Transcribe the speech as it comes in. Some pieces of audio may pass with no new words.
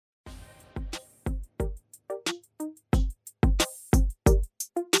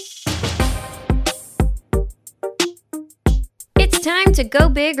Welcome to Go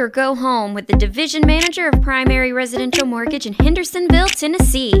Big or Go Home with the Division Manager of Primary Residential Mortgage in Hendersonville,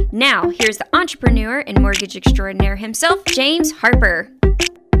 Tennessee. Now, here's the entrepreneur and mortgage extraordinaire himself, James Harper.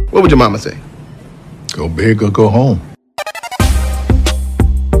 What would your mama say? Go big or go home.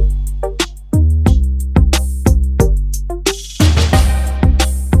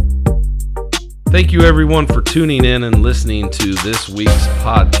 Thank you, everyone, for tuning in and listening to this week's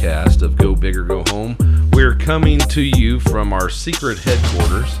podcast of Go Big or Go Home. We're coming to you from our secret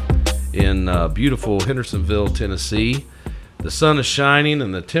headquarters in beautiful Hendersonville, Tennessee. The sun is shining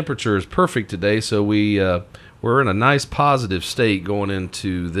and the temperature is perfect today, so we're in a nice positive state going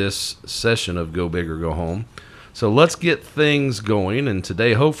into this session of Go Big or Go Home. So let's get things going, and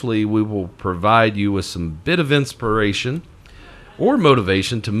today hopefully we will provide you with some bit of inspiration or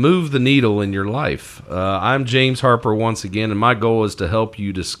motivation to move the needle in your life. I'm James Harper once again, and my goal is to help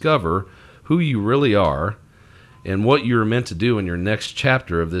you discover who you really are and what you're meant to do in your next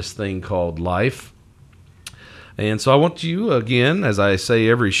chapter of this thing called life. And so I want you, again, as I say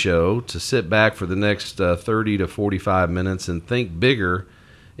every show, to sit back for the next 30 to 45 minutes and think bigger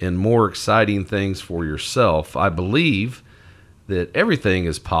and more exciting things for yourself. I believe that everything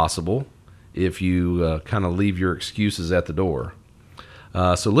is possible if you kind of leave your excuses at the door.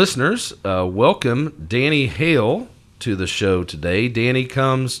 So listeners, welcome Danny Hale to the show today. Danny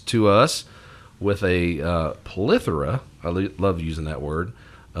comes to us with a plethora, I love using that word,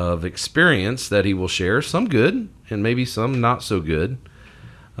 of experience that he will share, some good and maybe some not so good.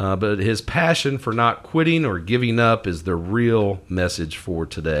 But his passion for not quitting or giving up is the real message for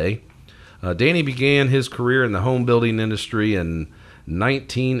today. Danny began his career in the home building industry in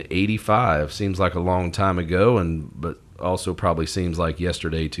 1985. Seems like a long time ago, but also probably seems like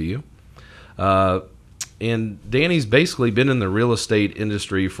yesterday to you. And Danny's basically been in the real estate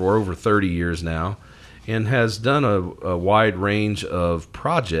industry for over 30 years now and has done a wide range of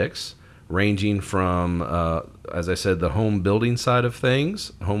projects ranging from, as I said, the home building side of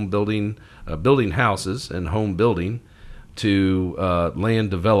things, home building, building houses and home building, to land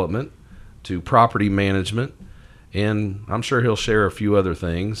development, to property management, and I'm sure he'll share a few other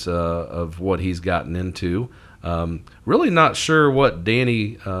things of what he's gotten into. Really not sure what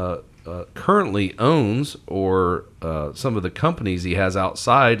Danny currently owns or some of the companies he has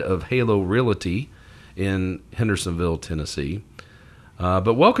outside of Halo Realty in Hendersonville, Tennessee.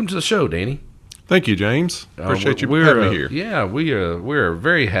 But welcome to the show, Danny. Thank you, James. Appreciate you having me here. Yeah, we're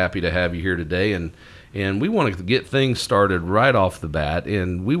very happy to have you here today, and we want to get things started right off the bat,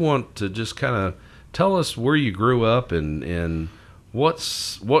 and we want to just kind of tell us where you grew up and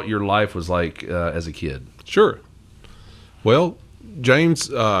what your life was like as a kid. Sure. Well, James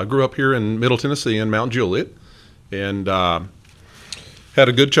grew up here in Middle Tennessee in Mount Juliet, and had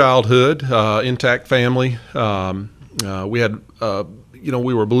a good childhood, intact family. We had,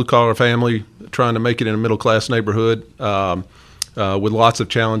 we were a blue-collar family trying to make it in a middle-class neighborhood with lots of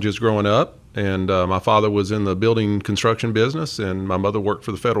challenges growing up. And my father was in the building construction business, and my mother worked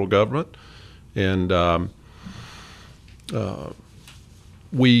for the federal government. And I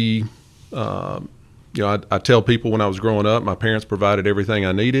tell people when I was growing up, my parents provided everything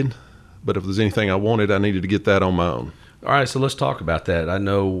I needed, but if there's anything I wanted, I needed to get that on my own. All right, so let's talk about that. I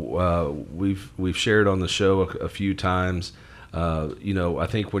know we've shared on the show a few times. I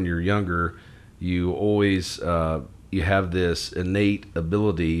think when you're younger, you always you have this innate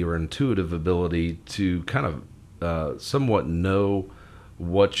ability or intuitive ability to kind of somewhat know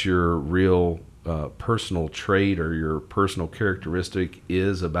what your real personal trait or your personal characteristic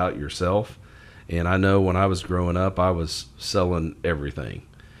is about yourself. And I know when I was growing up, I was selling everything,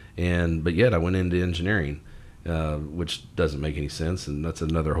 but yet I went into engineering, which doesn't make any sense, and that's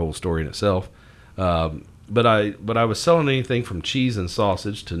another whole story in itself. But I was selling anything from cheese and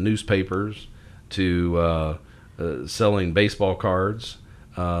sausage to newspapers to selling baseball cards.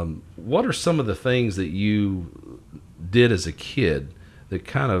 What are some of the things that you did as a kid that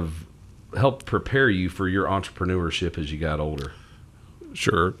kind of helped prepare you for your entrepreneurship as you got older?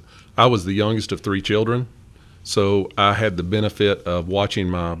 Sure. I was the youngest of 3 children, so I had the benefit of watching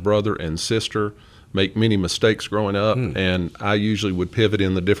my brother and sister make many mistakes growing up, and I usually would pivot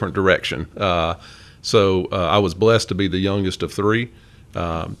in the different direction. So I was blessed to be the youngest of 3,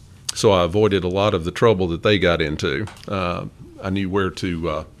 so I avoided a lot of the trouble that they got into. I knew where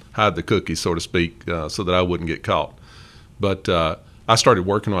to hide the cookies, so to speak, so that I wouldn't get caught. But I started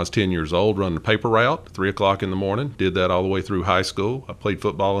working when I was 10 years old, running the paper route, 3 o'clock in the morning. Did that all the way through high school. I played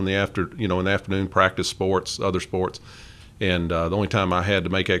football in the afternoon, practiced sports, other sports. And the only time I had to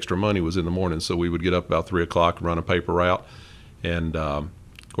make extra money was in the morning. So we would get up about 3 o'clock and run a paper route. And of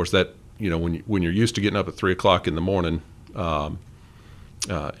course, that when you're used to getting up at 3 o'clock in the morning,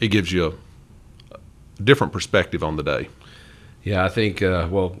 it gives you a different perspective on the day. Yeah, I think.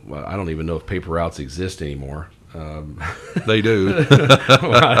 Well, I don't even know if paper routes exist anymore. They do,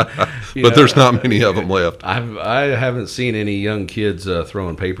 But but there's not many of them left. I haven't seen any young kids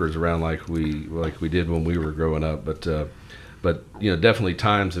throwing papers around like we did when we were growing up. But definitely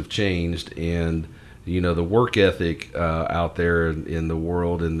times have changed, and the work ethic out there in the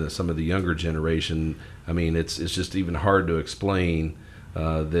world and some of the younger generation. I mean, it's just even hard to explain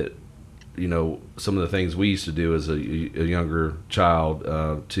that. Some of the things we used to do as a younger child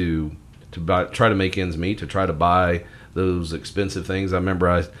to try to make ends meet, to try to buy those expensive things. I remember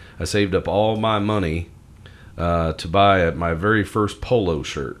I saved up all my money to buy my very first polo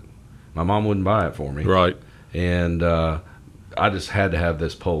shirt. My mom wouldn't buy it for me. Right. And I just had to have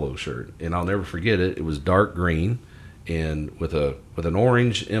this polo shirt. And I'll never forget it. It was dark green and with an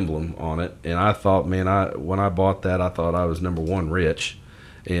orange emblem on it. And I thought, man, when I bought that, I thought I was, number one, rich.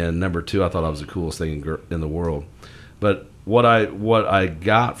 And number two, I thought I was the coolest thing in the world. But what I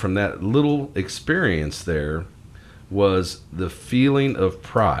got from that little experience there was the feeling of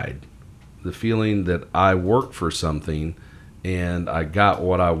pride, the feeling that I worked for something and I got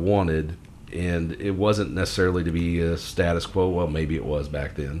what I wanted, and it wasn't necessarily to be a status quo. Well, maybe it was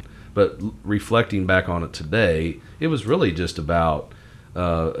back then, but reflecting back on it today, it was really just about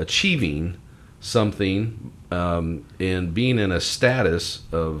achieving something and being in a status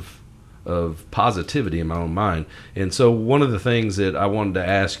of positivity in my own mind. And so one of the things that I wanted to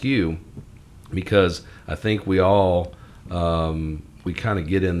ask you, because I think we all we kind of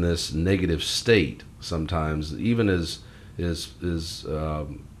get in this negative state sometimes, even as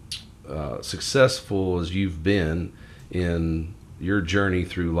successful as you've been in your journey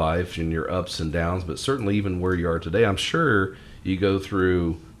through life and your ups and downs, but certainly even where you are today, I'm sure you go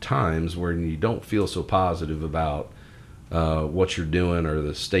through times where you don't feel so positive about what you're doing or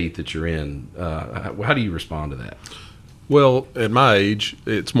the state that you're in. How do you respond to that? Well, at my age,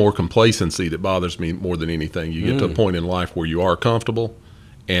 it's more complacency that bothers me more than anything. You get to a point in life where you are comfortable,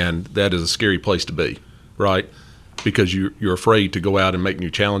 and that is a scary place to be, right? Because you're afraid to go out and make new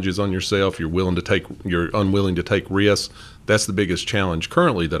challenges on yourself. You're unwilling to take risks. That's the biggest challenge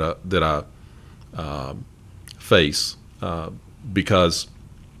currently that I face, because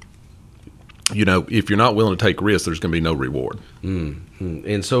if you're not willing to take risks, there's going to be no reward. Mm-hmm.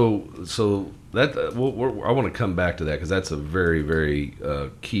 And so that I want to come back to that, because that's a very, very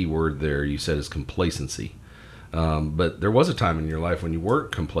key word there. You said is complacency. But there was a time in your life when you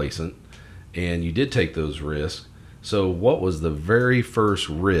weren't complacent and you did take those risks. So what was the very first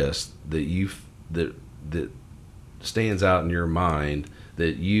risk that stands out in your mind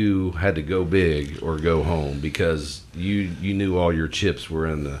that you had to go big or go home because you knew all your chips were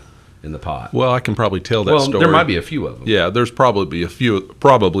in the pot? Well, I can probably tell that story. There might be a few of them. Yeah, there's probably a few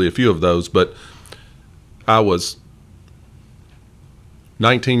of those, but I was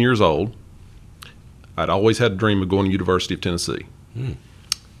 19 years old. I'd always had a dream of going to University of Tennessee.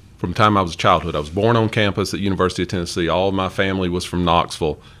 From the time I was a childhood. I was born on campus at University of Tennessee. All of my family was from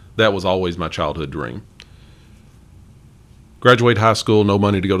Knoxville. That was always my childhood dream. Graduate high school, no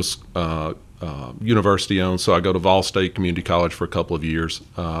money to go to university on, so I go to Vol State Community College for a couple of years.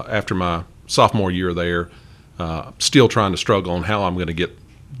 After my sophomore year there, still trying to struggle on how I'm going to get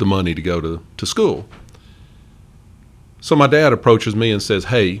the money to go to school. So my dad approaches me and says,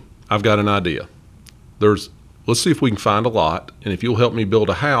 "Hey, I've got an idea. Let's see if we can find a lot, and if you'll help me build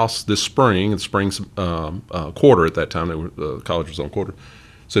a house this spring," and spring's quarter at that time, the college was on quarter,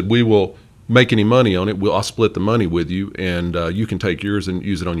 said, "We will make any money on it. I'll split the money with you, and you can take yours and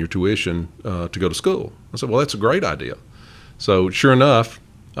use it on your tuition to go to school." I said, "Well, that's a great idea." So sure enough,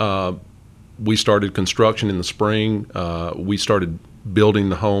 we started construction in the spring. We started building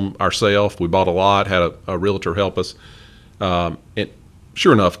the home ourselves. We bought a lot, had a realtor help us. And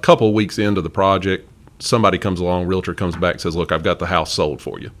sure enough, a couple of weeks into the project, somebody comes along, realtor comes back and says, "Look, I've got the house sold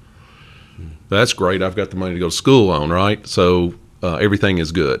for you." That's great. I've got the money to go to school on, right? So everything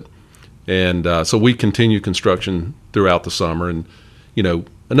is good. And so we continue construction throughout the summer. And,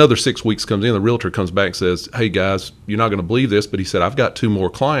 another 6 weeks comes in, the realtor comes back and says, "Hey, guys, you're not going to believe this," but he said, "I've got 2 more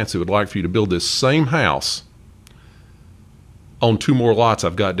clients who would like for you to build this same house on 2 more lots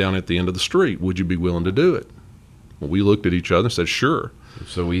I've got down at the end of the street. Would you be willing to do it?" Well, we looked at each other and said, "Sure."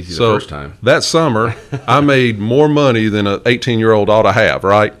 So easy the first time. That summer, I made more money than an 18-year-old ought to have,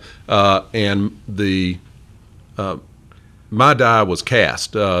 right? And my die was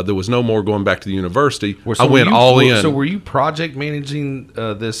cast. There was no more going back to the university. I went all in. So were you project managing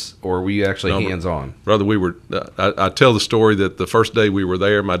this, or were you actually hands-on? Brother, we were. I tell the story that the first day we were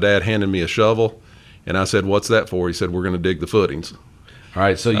there, my dad handed me a shovel, and I said, "What's that for?" He said, "We're going to dig the footings." All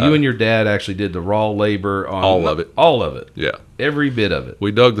right, so you and your dad actually did the raw labor on All of it. All of it. Yeah. Every bit of it.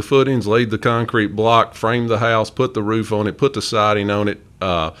 We dug the footings, laid the concrete block, framed the house, put the roof on it, put the siding on it,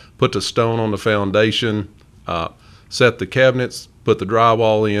 put the stone on the foundation, set the cabinets, put the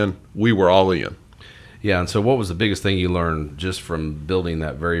drywall in. We were all in. Yeah, and so what was the biggest thing you learned just from building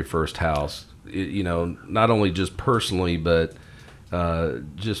that very first house? Not only just personally, but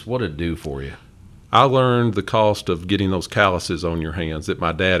just what it do for you? I learned the cost of getting those calluses on your hands that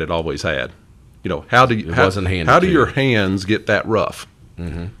my dad had always had. How do your hands get that rough?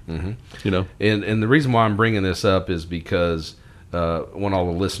 And the reason why I'm bringing this up is because I want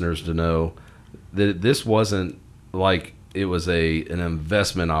all the listeners to know that this wasn't like it was an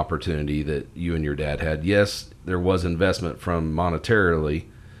investment opportunity that you and your dad had. Yes, there was investment from monetarily,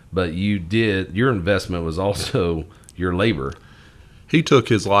 but your investment was also your labor. He took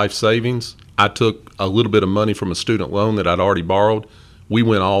his life savings. I took a little bit of money from a student loan that I'd already borrowed. We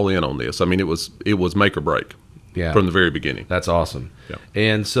went all in on this. I mean, it was make or break from the very beginning. That's awesome. Yeah.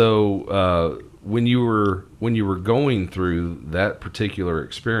 And so when you were going through that particular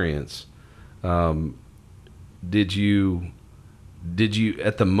experience, did you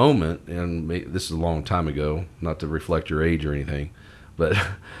at the moment, and this is a long time ago, not to reflect your age or anything, but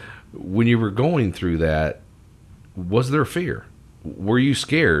when you were going through that, was there fear? Were you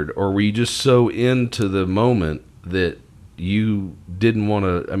scared, or were you just so into the moment that you didn't want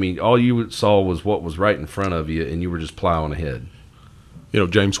to? I mean, all you saw was what was right in front of you, and you were just plowing ahead.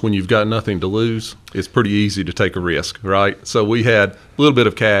 James, when you've got nothing to lose, it's pretty easy to take a risk, right? So we had a little bit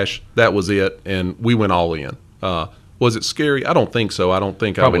of cash. That was it, and we went all in. Was it scary? I don't think so. I don't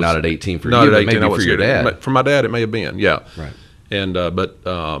think probably I was. Not at 18 for not you, at 18, but maybe for your dad. For my dad, it may have been, yeah. Right. And but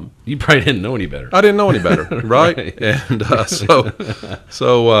you probably didn't know any better. I didn't know any better, right? And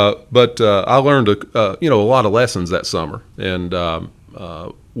but I learned a lot of lessons that summer, and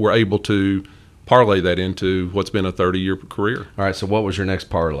were able to parlay that into what's been a 30-year career. All right. So what was your next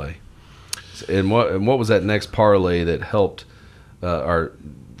parlay? And what was that next parlay that helped or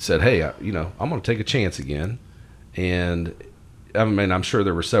said, hey, I'm going to take a chance again? And I mean, I'm sure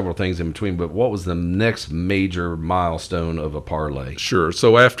there were several things in between, but what was the next major milestone of a parlay? Sure.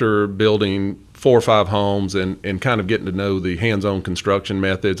 So after building 4 or 5 homes and kind of getting to know the hands-on construction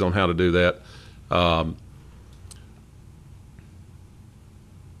methods on how to do that,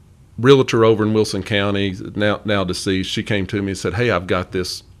 realtor over in Wilson County, now deceased, she came to me and said, hey, I've got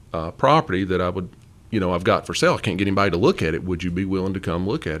this property that I've got for sale. I can't get anybody to look at it. Would you be willing to come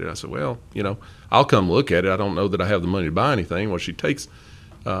look at it? I said, well, I'll come look at it. I don't know that I have the money to buy anything. Well, she takes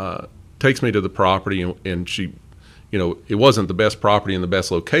me to the property, and she, it wasn't the best property in the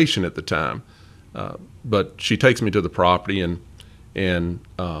best location at the time, but she takes me to the property, and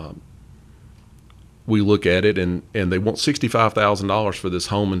we look at it, and they want $65,000 for this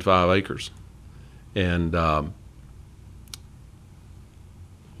home and 5 acres. And while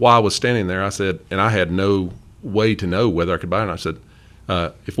I was standing there, I said, and I had no way to know whether I could buy it. And I said,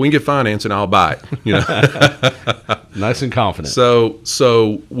 if we can get financing, I'll buy it. Nice and confident.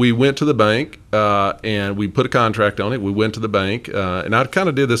 So we went to the bank, and we put a contract on it. We went to the bank, and I kind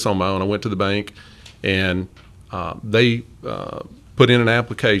of did this on my own. I went to the bank, and they put in an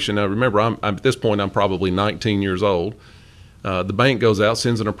application. Now, remember, I'm at this point, I'm probably 19 years old. The bank goes out,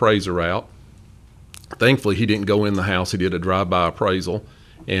 sends an appraiser out. Thankfully, he didn't go in the house. He did a drive-by appraisal,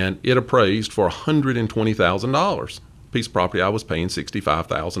 and it appraised for $120,000. Piece of property I was paying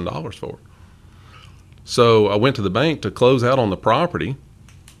 $65,000 for. So I went to the bank to close out on the property,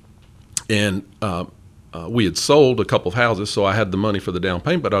 and we had sold a couple of houses, so I had the money for the down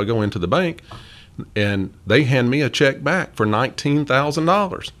payment. But I go into the bank, and they hand me a check back for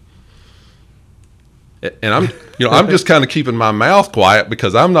 $19,000. And I'm just kind of keeping my mouth quiet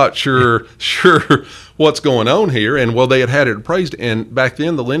because I'm not sure what's going on here. And they had it appraised, and back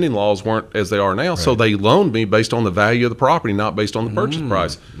then the lending laws weren't as they are now, right. So they loaned me based on the value of the property, not based on the purchase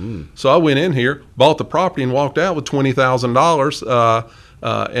price. So I went in here, bought the property, and walked out with $20,000.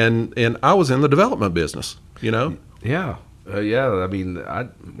 And I was in the development business. Yeah. I mean,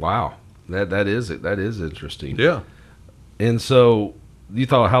 wow, that is interesting. Yeah. And so you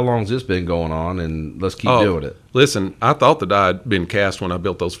thought, how long's this been going on, and let's keep doing it? Listen, I thought that I had been cast when I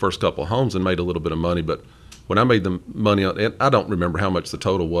built those first couple of homes and made a little bit of money, but when I made the money, and I don't remember how much the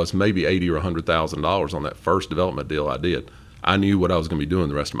total was, maybe $80,000 or $100,000 on that first development deal I did. I knew what I was going to be doing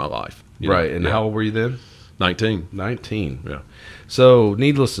the rest of my life. Right, and how old were you then? 19. 19. Yeah. So,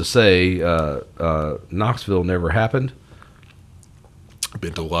 needless to say, Knoxville never happened. I've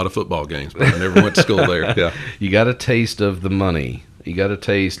been to a lot of football games, but I never went to school there. Yeah. You got a taste of the money. You got a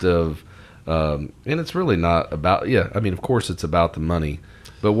taste of And it's really not about, of course it's about the money.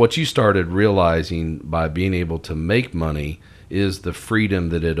 But what you started realizing by being able to make money is the freedom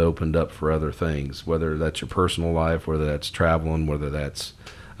that it opened up for other things, whether that's your personal life, whether that's traveling, whether that's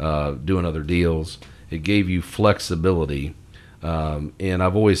doing other deals. It gave you flexibility. And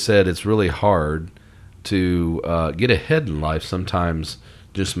I've always said it's really hard to get ahead in life sometimes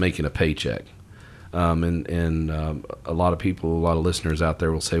just making a paycheck. And a lot of people, a lot of listeners out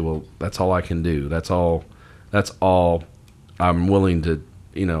there will say, well, that's all I can do. That's all I'm willing to,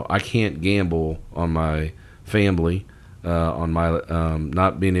 I can't gamble on my family, on my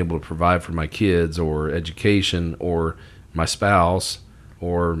not being able to provide for my kids or education or my spouse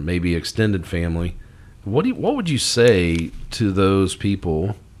or maybe extended family. What would you say to those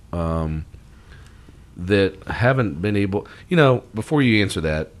people that haven't been able, before you answer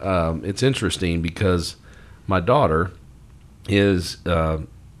that, it's interesting because my daughter is, I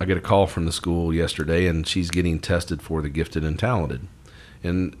get a call from the school yesterday and she's getting tested for the gifted and talented.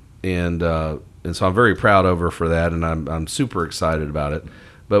 And so I'm very proud of her for that, and I'm super excited about it.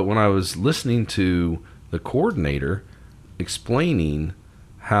 But when I was listening to the coordinator explaining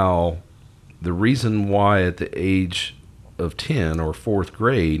how the reason why at the age of 10 or fourth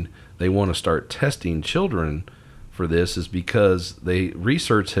grade they want to start testing children for this is because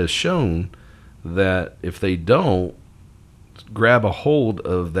research has shown that if they don't grab a hold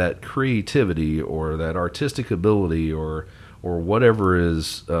of that creativity or that artistic ability or whatever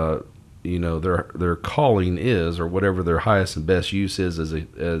is their calling is, or whatever their highest and best use is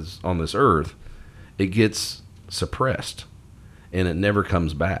as on this earth, it gets suppressed and it never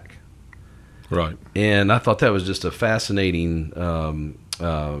comes back. Right. And I thought that was just a fascinating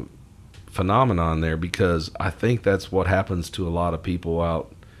phenomenon there, because I think that's what happens to a lot of people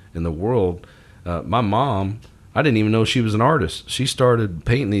out in the world. My mom, I didn't even know she was an artist. She started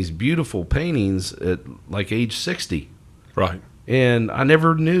painting these beautiful paintings at like age 60. Right. And I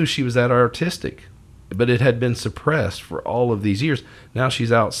never knew she was that artistic, but it had been suppressed for all of these years. Now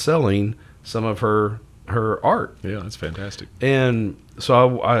she's out selling some of her art. Yeah, that's fantastic. And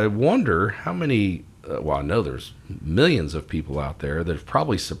so I wonder how many, I know there's millions of people out there that have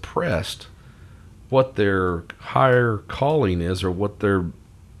probably suppressed what their higher calling is, or what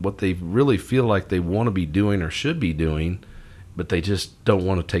they really feel like they want to be doing or should be doing, but they just don't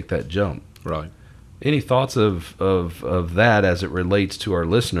want to take that jump. Right. Any thoughts of that as it relates to our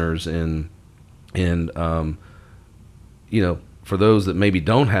listeners, and for those that maybe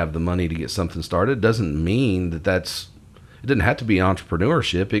don't have the money to get something started, it doesn't mean it doesn't have to be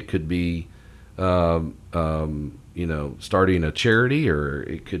entrepreneurship. It could be starting a charity, or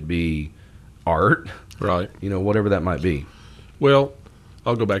it could be art, right? Whatever that might be. Well,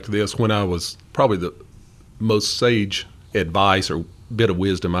 I'll go back to this. When I was probably the most sage advice or bit of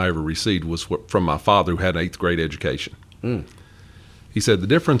wisdom I ever received was from my father, who had an 8th grade education. He said the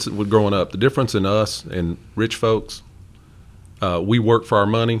difference with growing up, the difference in us and rich folks, we work for our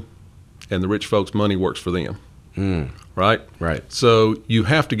money, and the rich folks' money works for them. Right? Right. So you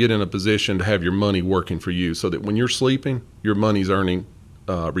have to get in a position to have your money working for you, so that when you're sleeping, your money's earning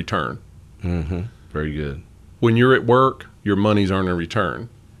return. Mm-hmm. Very good. When you're at work, your money's earning return.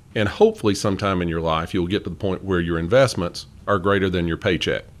 And hopefully sometime in your life, you'll get to the point where your investments are greater than your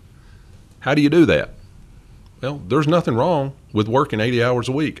paycheck. How do you do that? Well, there's nothing wrong with working 80 hours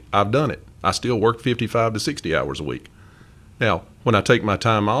a week. I've done it. I still work 55 to 60 hours a week. Now, when I take my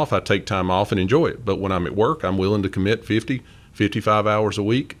time off, I take time off and enjoy it. But when I'm at work, I'm willing to commit 50, 55 hours a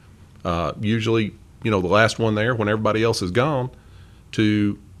week. Usually, the last one there when everybody else is gone,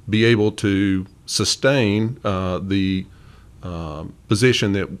 to be able to sustain the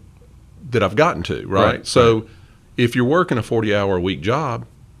position that I've gotten to, right? So if you're working a 40-hour-a-week job,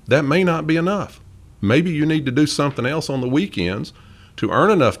 that may not be enough. Maybe you need to do something else on the weekends to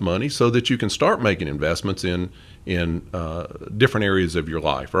earn enough money so that you can start making investments in different areas of your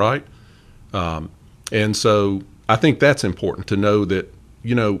life, right? And so I think that's important to know, that,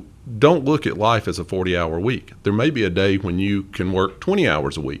 don't look at life as a 40-hour week. There may be a day when you can work 20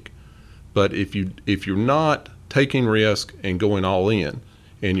 hours a week, but if you're not taking risk and going all in,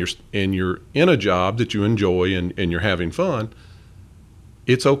 and you're in a job that you enjoy and you're having fun,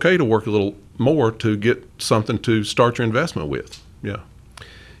 it's okay to work a little more to get something to start your investment with. Yeah.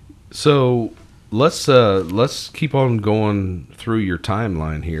 So let's keep on going through your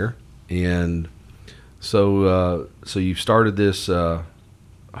timeline here, and so you've started this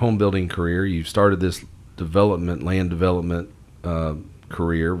home building career. You've started this land development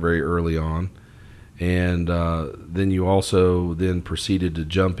career very early on, and then you also then proceeded to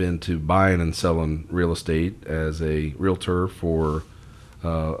jump into buying and selling real estate as a realtor for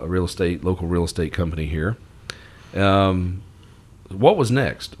a local real estate company here. What was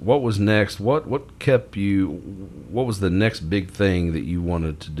next? What was next? What kept you? What was the next big thing that you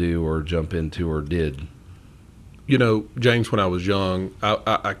wanted to do or jump into or did? You know, James, when I was young,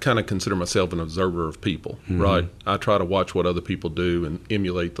 I kind of consider myself an observer of people, right? I try to watch what other people do and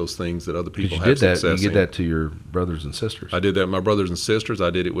emulate those things that other people have success in. You did that to your brothers and sisters. I did that with my brothers and sisters. I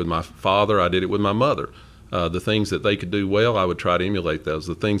did it with my father. I did it with my mother. The things that they could do well, I would try to emulate those.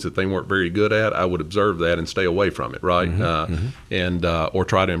 The things that they weren't very good at, I would observe that and stay away from it, right? And or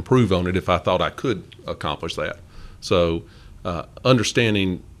try to improve on it if I thought I could accomplish that. So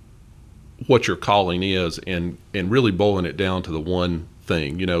understanding what your calling is and really boiling it down to the one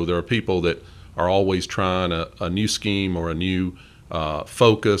thing. You know, there are people that are always trying a new scheme or a new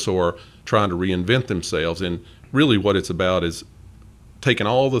focus or trying to reinvent themselves. And really what it's about is taking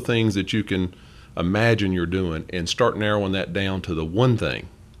all the things that you can imagine you're doing and start narrowing that down to the one thing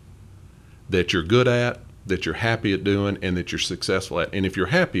that you're good at, that you're happy at doing, and that you're successful at. And if you're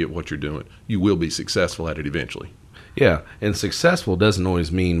happy at what you're doing, you will be successful at it eventually. Yeah, and successful doesn't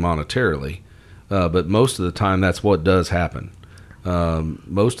always mean monetarily, but most of the time that's what does happen.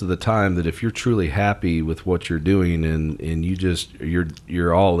 Most of the time that if you're truly happy with what you're doing and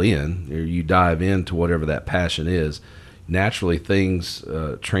you're all in, or you dive into whatever that passion is, naturally things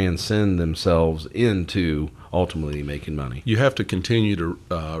transcend themselves into ultimately making money. You have to continue to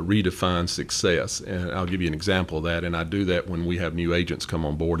redefine success, and I'll give you an example of that, and I do that when we have new agents come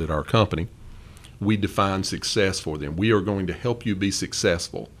on board at our company. We define success for them. We are going to help you be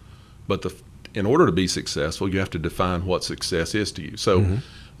successful, but in order to be successful, you have to define what success is to you. So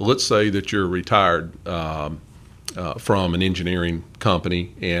let's say that you're retired from an engineering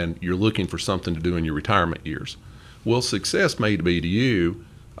company and you're looking for something to do in your retirement years. Well, success may be to you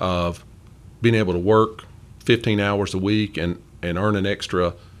of being able to work 15 hours a week and earn an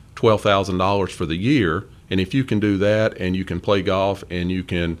extra $12,000 for the year. And if you can do that and you can play golf and you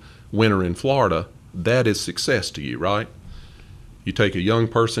can winter in Florida, that is success to you, right? You take a young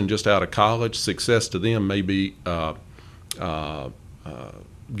person just out of college, success to them may be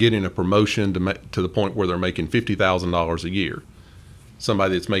getting a promotion to the point where they're making $50,000 a year.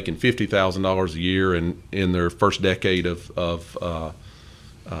 Somebody that's making $50,000 a year in their first decade of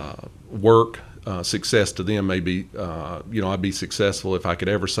work, success to them may be, I'd be successful if I could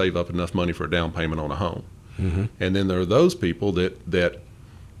ever save up enough money for a down payment on a home. And then there are those people that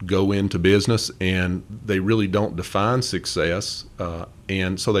go into business and they really don't define success,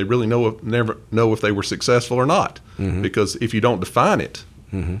 and so they really never know if they were successful or not, because if you don't define it,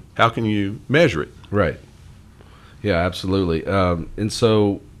 how can you measure it? Right. Yeah, absolutely. And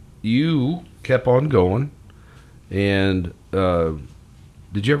so you kept on going, and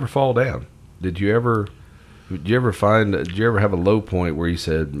did you ever fall down? Did you ever have a low point where you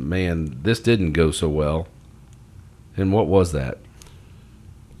said, man, this didn't go so well? And what was that?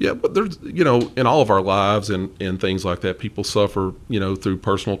 Yeah, but there's, in all of our lives and things like that, people suffer, through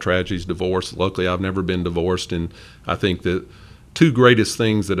personal tragedies, divorce. Luckily, I've never been divorced. And I think the two greatest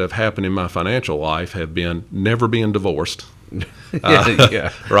things that have happened in my financial life have been never being divorced.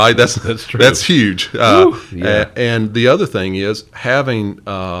 Yeah. Right? That's true. That's huge. Yeah. And the other thing is having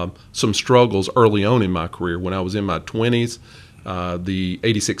some struggles early on in my career. When I was in my 20s, the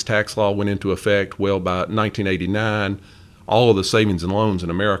 86 tax law went into effect. Well, by 1989, all of the savings and loans in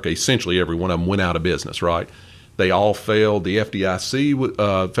America, essentially every one of them went out of business, right? They all failed. The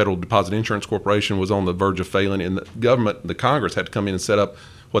FDIC, Federal Deposit Insurance Corporation, was on the verge of failing, and the Congress had to come in and set up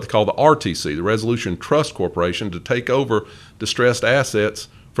what they call the RTC, the Resolution Trust Corporation, to take over distressed assets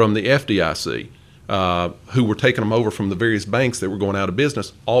from the FDIC, who were taking them over from the various banks that were going out of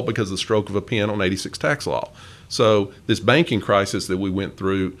business, all because of the stroke of a pen on 86 tax law. So this banking crisis that we went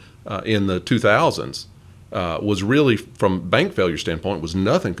through in the 2000s was really, from bank failure standpoint, was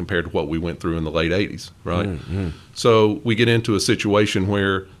nothing compared to what we went through in the late 80s, right? So we get into a situation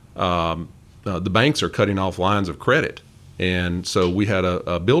where the banks are cutting off lines of credit. And so we had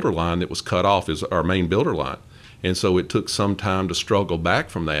a builder line that was cut off as our main builder line. And so it took some time to struggle back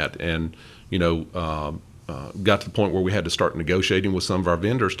from that and, got to the point where we had to start negotiating with some of our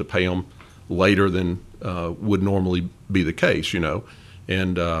vendors to pay them later than would normally be the case,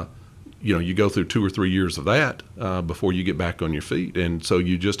 And, you go through 2 or 3 years of that before you get back on your feet. And so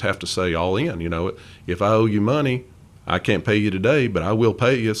you just have to say all in, if I owe you money, I can't pay you today, but I will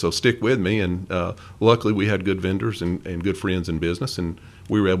pay you, so stick with me. And luckily we had good vendors and good friends in business, and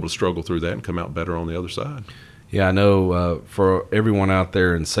we were able to struggle through that and come out better on the other side. Yeah, I know for everyone out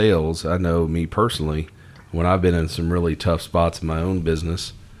there in sales, I know me personally, when I've been in some really tough spots in my own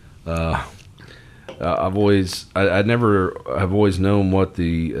business, I never have always known what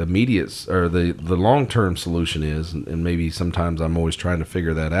the immediate or the long-term solution is, and maybe sometimes I'm always trying to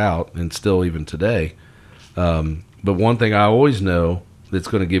figure that out, and still even today. But one thing I always know that's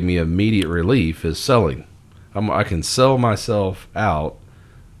going to give me immediate relief is selling. I can sell myself out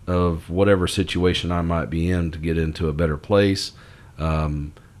of whatever situation I might be in to get into a better place,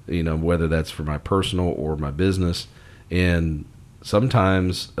 whether that's for my personal or my business. And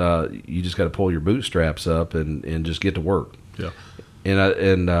sometimes you just got to pull your bootstraps up and just get to work. Yeah.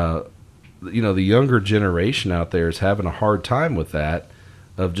 And the younger generation out there is having a hard time with that,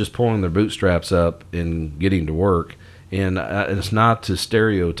 of just pulling their bootstraps up and getting to work. And it's not to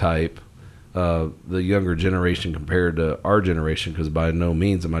stereotype the younger generation compared to our generation, because by no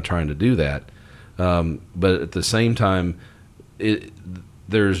means am I trying to do that. But at the same time,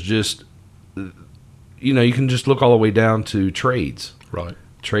 there's just, you can just look all the way down to trades. Right.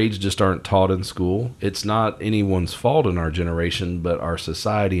 Trades just aren't taught in school. It's not anyone's fault in our generation, but our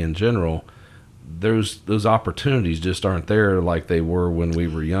society in general, those opportunities just aren't there like they were when we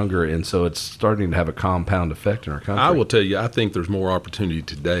were younger, and so it's starting to have a compound effect in our country. I will tell you, I think there's more opportunity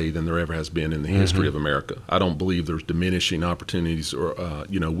today than there ever has been in the history of America. I don't believe there's diminishing opportunities, or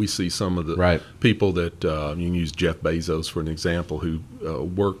we see some of the people that you can use Jeff Bezos for an example, who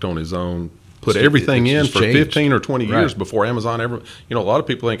worked on his own, put everything in for 15 or 20 years before Amazon ever. A lot of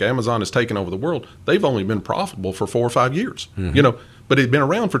people think Amazon has taken over the world. They've only been profitable for 4 or 5 years. But it had been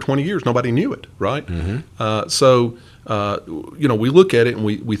around for 20 years. Nobody knew it, right? So we look at it and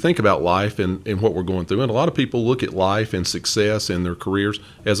we think about life and what we're going through. And a lot of people look at life and success and their careers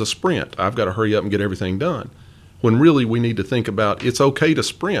as a sprint. I've got to hurry up and get everything done. When really we need to think about, it's okay to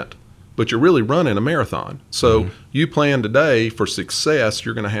sprint, but you're really running a marathon. So you plan today for success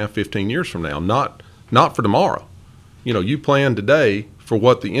you're going to have 15 years from now, not for tomorrow. You plan today for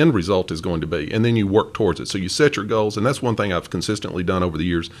what the end result is going to be, and then you work towards it. So you set your goals, and that's one thing I've consistently done over the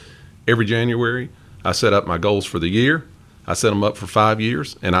years. Every January, I set up my goals for the year. I set them up for 5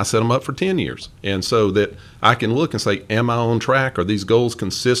 years, and I set them up for 10 years. And so that I can look and say, am I on track? Are these goals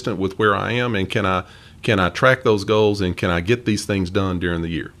consistent with where I am? And can I track those goals, and can I get these things done during the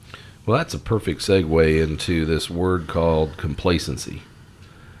year? Well, that's a perfect segue into this word called complacency.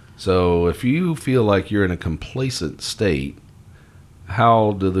 So if you feel like you're in a complacent state,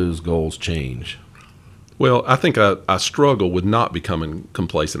 how do those goals change? Well, I think I struggle with not becoming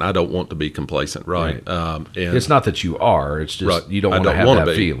complacent. I don't want to be complacent, right? And it's not that you are. It's just you don't want to have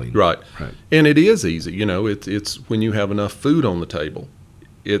that feeling. Right. And it is easy. It's when you have enough food on the table.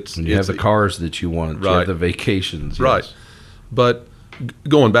 When you have the cars that you want. You have the vacations. Right. Yes. But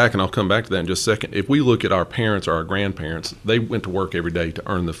going back, and I'll come back to that in just a second, if we look at our parents or our grandparents, they went to work every day to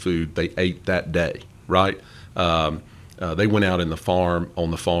earn the food they ate that day, right? They went out on the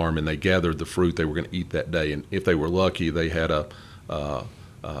farm, and they gathered the fruit they were going to eat that day. And if they were lucky, they had a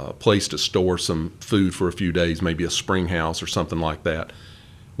place to store some food for a few days, maybe a spring house or something like that.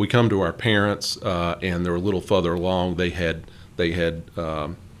 We come to our parents, and they're a little further along. They had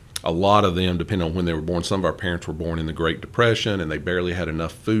a lot of them, depending on when they were born. Some of our parents were born in the Great Depression, and they barely had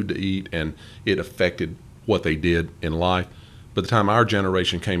enough food to eat, and it affected what they did in life. By the time our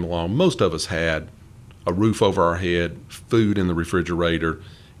generation came along, most of us had a roof over our head, food in the refrigerator,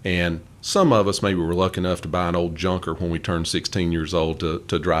 and some of us maybe were lucky enough to buy an old junker when we turned 16 years old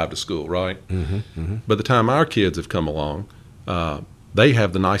to drive to school, right? By the time our kids have come along, they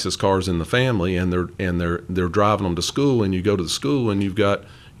have the nicest cars in the family, and they're driving them to school, and you go to the school and you've got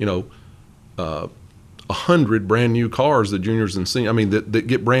 100 brand new cars, the juniors and seniors, that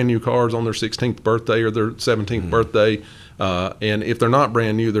get brand new cars on their 16th birthday or their 17th birthday. And if they're not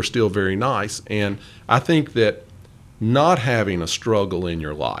brand new, they're still very nice. And I think that not having a struggle in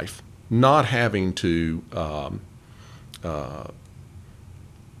your life, not having to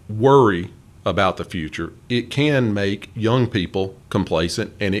worry about the future, it can make young people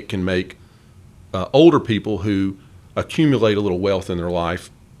complacent, and it can make older people who accumulate a little wealth in their life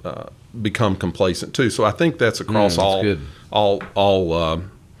become complacent too. So I think that's across all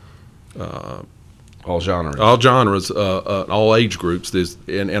genres, all age groups.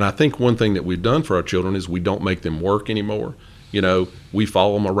 And I think one thing that we've done for our children is we don't make them work anymore. We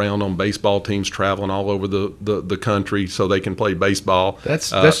follow them around on baseball teams, traveling all over the country so they can play baseball. That's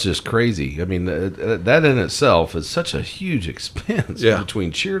just crazy. That in itself is such a huge expense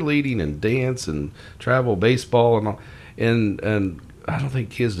between cheerleading and dance and travel baseball and all. And I don't think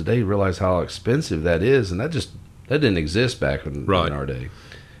kids today realize how expensive that is, and that didn't exist back in our day.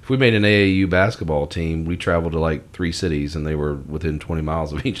 If we made an AAU basketball team, we traveled to like 3 cities, and they were within 20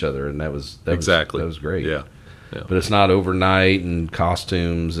 miles of each other, and that was great. Yeah. But it's not overnight and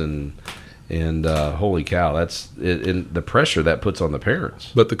costumes and And holy cow, that's it, and the pressure that puts on the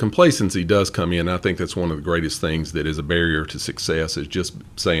parents. But the complacency does come in. I think that's one of the greatest things that is a barrier to success, is just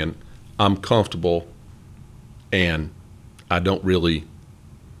saying, I'm comfortable and I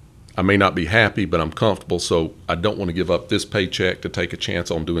may not be happy, but I'm comfortable, so I don't want to give up this paycheck to take a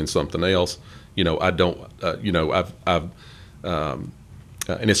chance on doing something else. And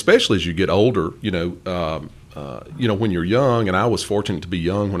especially as you get older, when you're young, and I was fortunate to be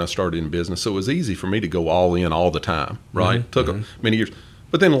young when I started in business, so it was easy for me to go all in all the time, right? Took many years.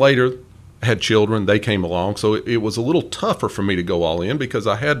 But then later, I had children, they came along, so it was a little tougher for me to go all in because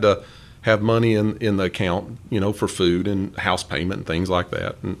I had to have money in the account, for food and house payment and things like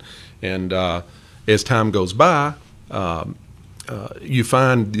that. And as time goes by, you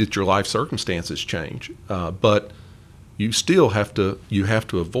find that your life circumstances change, but you still have to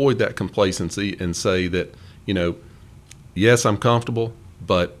avoid that complacency and say that, yes, I'm comfortable,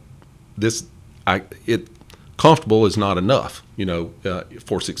 but comfortable is not enough,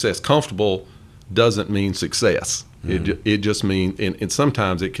 for success. Comfortable doesn't mean success. It just means, and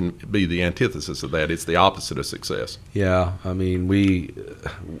sometimes it can be the antithesis of that. It's the opposite of success. Yeah, I mean, if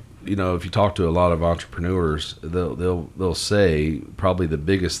you talk to a lot of entrepreneurs, they'll say probably the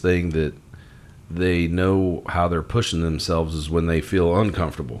biggest thing that they know how they're pushing themselves is when they feel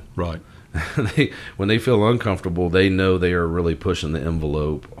uncomfortable. Right. When they feel uncomfortable, they know they are really pushing the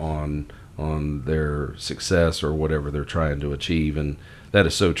envelope on their success or whatever they're trying to achieve, and that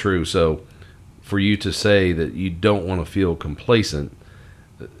is so true. So for you to say that you don't want to feel complacent,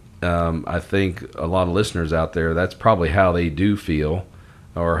 I think a lot of listeners out there, that's probably how they do feel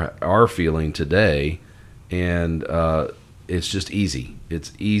or are feeling today, and it's just easy.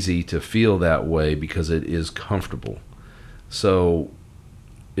 It's easy to feel that way because it is comfortable. So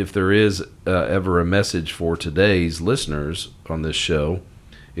if there is ever a message for today's listeners on this show,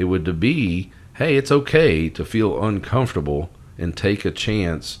 it would be, hey, it's okay to feel uncomfortable and take a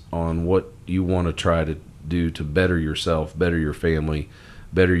chance on what you want to try to do to better yourself, better your family,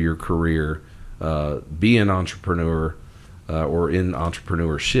 better your career, be an entrepreneur or in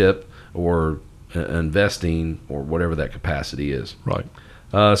entrepreneurship or investing or whatever that capacity is. Right.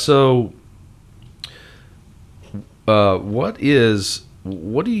 So what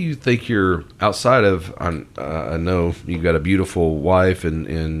do you think you're, outside of, I know you've got a beautiful wife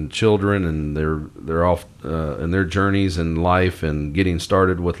and children, and they're off in their journeys in life and getting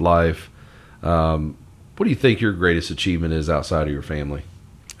started with life. What do you think your greatest achievement is outside of your family?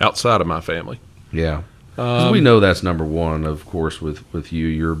 Outside of my family? Yeah. 'Cause we know that's number one, of course, with you.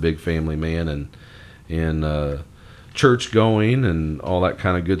 You're a big family man and church going and all that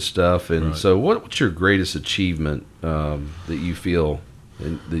kind of good stuff. And right. So what's your greatest achievement that you feel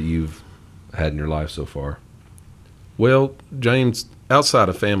that you've had in your life so far? Well, James, outside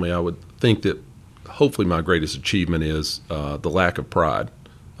of family, I would think that hopefully my greatest achievement is the lack of pride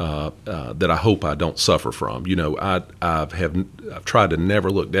that I hope I don't suffer from. I've tried to never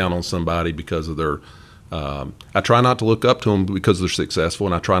look down on somebody because of their. I try not to look up to them because they're successful,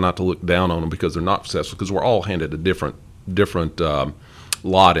 and I try not to look down on them because they're not successful. Because we're all handed a different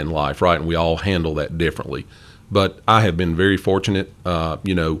lot in life, right? And we all handle that differently. But I have been very fortunate,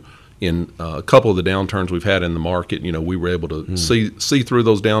 in a couple of the downturns we've had in the market. We were able to see through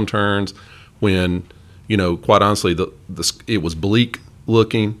those downturns when, quite honestly, it was bleak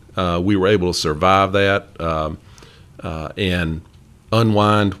looking. We were able to survive that and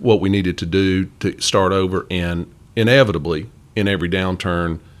unwind what we needed to do to start over. And inevitably, in every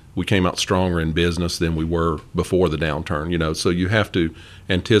downturn, we came out stronger in business than we were before the downturn. So you have to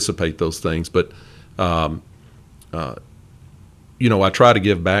anticipate those things. But I try to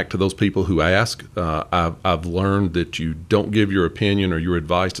give back to those people who ask. I've learned that you don't give your opinion or your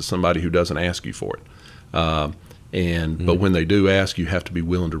advice to somebody who doesn't ask you for it. But when they do ask, you have to be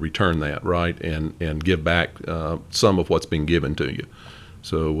willing to return that, right, and give back some of what's been given to you.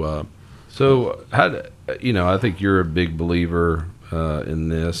 So how I think you're a big believer in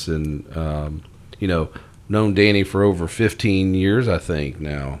this, and known Danny for over 15 years, I think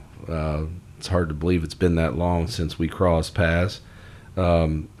now. It's hard to believe it's been that long since we crossed paths.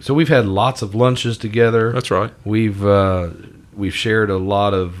 So we've had lots of lunches together. That's right. We've shared a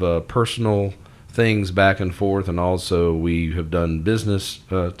lot of personal things back and forth, and also we have done business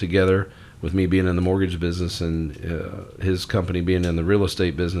together, with me being in the mortgage business and his company being in the real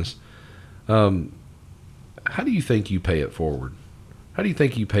estate business. How do you think you pay it forward? How do you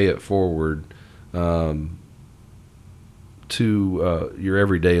think you pay it forward to your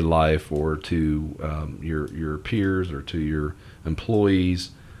everyday life, or to your peers, or to your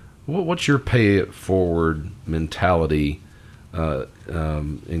employees? What's your pay it forward mentality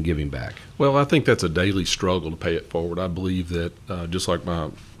in giving back? Well, I think that's a daily struggle to pay it forward. I believe that just like my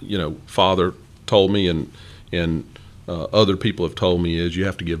father told me and other people have told me, is you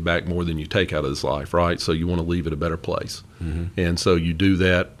have to give back more than you take out of this life, right? So you want to leave it a better place. And so you do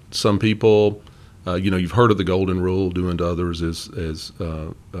that. Some people, you've heard of the golden rule, do unto others as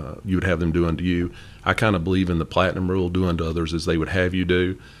you would have them do unto you. I kind of believe in the platinum rule, do unto others as they would have you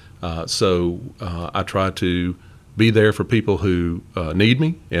do. So I try to be there for people who need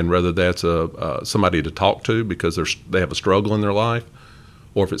me, and whether that's somebody to talk to because they have a struggle in their life,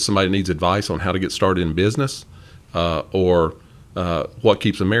 or if it's somebody who needs advice on how to get started in business, or what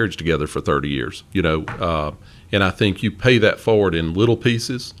keeps a marriage together for 30 years, and I think you pay that forward in little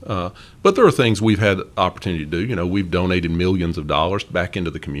pieces. But there are things we've had the opportunity to do. We've donated millions of dollars back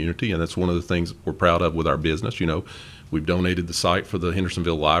into the community, and that's one of the things we're proud of with our business. We've donated the site for the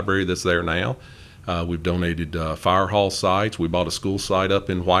Hendersonville Library that's there now. We've donated fire hall sites. We bought a school site up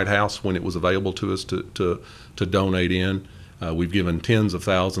in White House when it was available to us to donate in. We've given tens of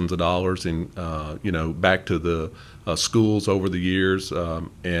thousands of dollars back to the schools over the years,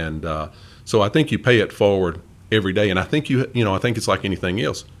 so I think you pay it forward every day. And I think I think it's like anything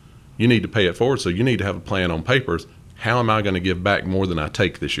else. You need to pay it forward, so you need to have a plan on papers. How am I going to give back more than I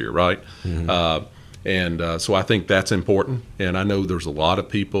take this year, right? So I think that's important. And I know there's a lot of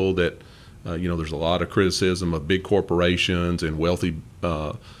people that, there's a lot of criticism of big corporations and wealthy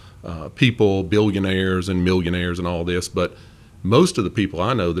people, billionaires and millionaires and all this, but most of the people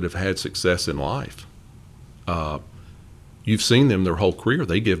I know that have had success in life, you've seen them their whole career.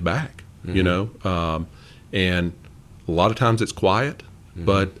 They give back, and a lot of times it's quiet,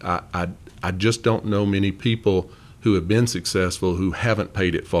 but I just don't know many people who have been successful who haven't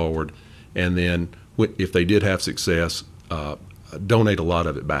paid it forward, and then if they did have success, donate a lot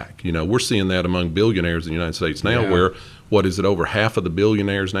of it back. We're seeing that among billionaires in the United States now, where over half of the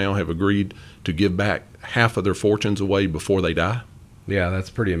billionaires now have agreed to give back half of their fortunes away before they die. Yeah, that's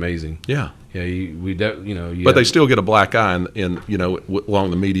pretty amazing. Yeah, but they still get a black eye in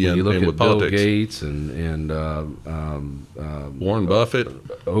along the media and with Bill politics. Gates and Warren Buffett,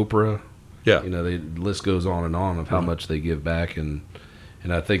 Oprah. Yeah, the list goes on and on of how much they give back, and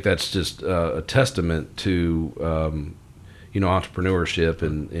I think that's just a testament to entrepreneurship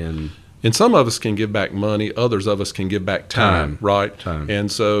and some of us can give back money, others of us can give back time, right? Time.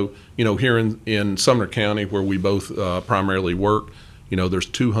 And so, here in Sumner County, where we both primarily work, there's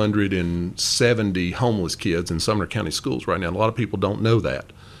 270 homeless kids in Sumner County schools right now. And a lot of people don't know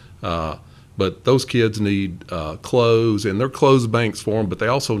that. But those kids need clothes, and they're clothes banks for them, but they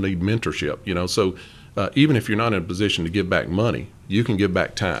also need mentorship, So even if you're not in a position to give back money, you can give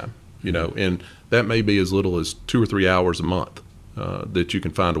back time, and that may be as little as 2 or 3 hours a month. That you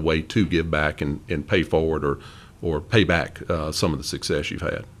can find a way to give back and pay forward or pay back some of the success you've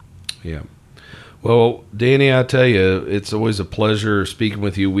had. Yeah. Well, Danny, I tell you, it's always a pleasure speaking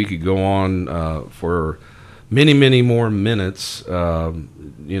with you. We could go on for many, many more minutes,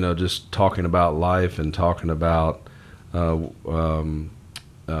 just talking about life and talking about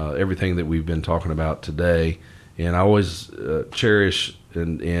everything that we've been talking about today. And I always cherish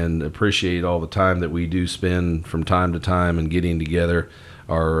and appreciate all the time that we do spend from time to time and getting together.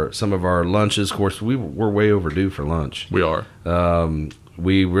 Some of our lunches, of course, we're way overdue for lunch. We are.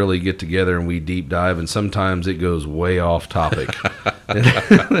 We really get together and we deep dive, and sometimes it goes way off topic.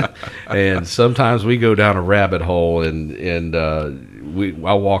 And sometimes we go down a rabbit hole, and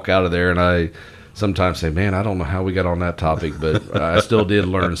I'll walk out of there and I sometimes say, man, I don't know how we got on that topic, but I still did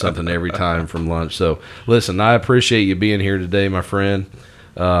learn something every time from lunch. So listen, I appreciate you being here today, my friend.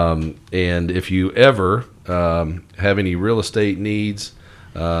 And if you ever have any real estate needs,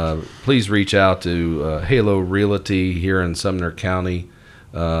 please reach out to Halo Realty here in Sumner County.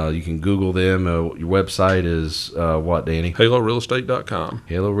 You can Google them. Your website is what, Danny? HaloRealestate.com.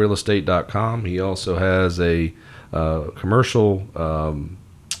 HaloRealestate.com. He also has a commercial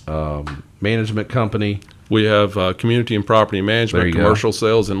management company. We have community and property management, commercial go.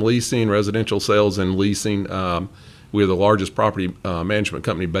 Sales and leasing, residential sales and leasing. We're the largest property management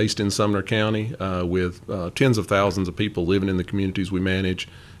company based in Sumner County with tens of thousands of people living in the communities we manage.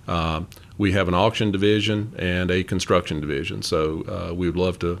 We have an auction division and a construction division. So we would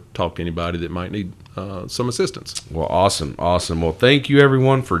love to talk to anybody that might need some assistance. Well, awesome. Well, thank you,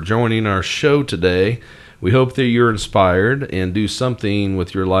 everyone, for joining our show today. We hope that you're inspired and do something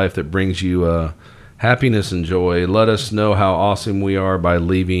with your life that brings you happiness and joy. Let us know how awesome we are by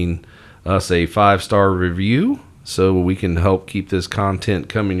leaving us a 5-star review so we can help keep this content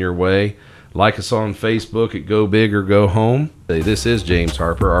coming your way. Like us on Facebook at Go Big or Go Home. This is James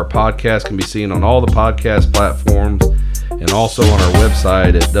Harper. Our podcast can be seen on all the podcast platforms and also on our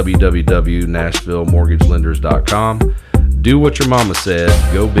website at www.nashvillemortgagelenders.com. Do what your mama said,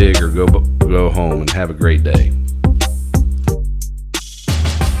 go big or go home, and have a great day.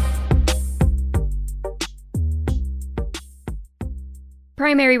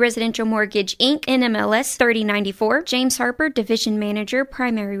 Primary Residential Mortgage, Inc., NMLS 3094. James Harper, Division Manager,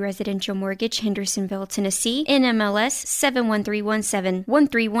 Primary Residential Mortgage, Hendersonville, Tennessee. NMLS 71317.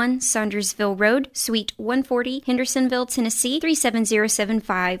 131 Saundersville Road, Suite 140, Hendersonville, Tennessee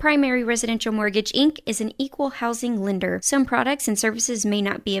 37075. Primary Residential Mortgage, Inc. is an equal housing lender. Some products and services may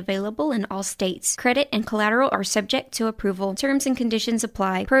not be available in all states. Credit and collateral are subject to approval. Terms and conditions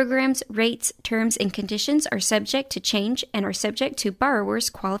apply. Programs, rates, terms, and conditions are subject to change and are subject to borrower's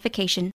qualification.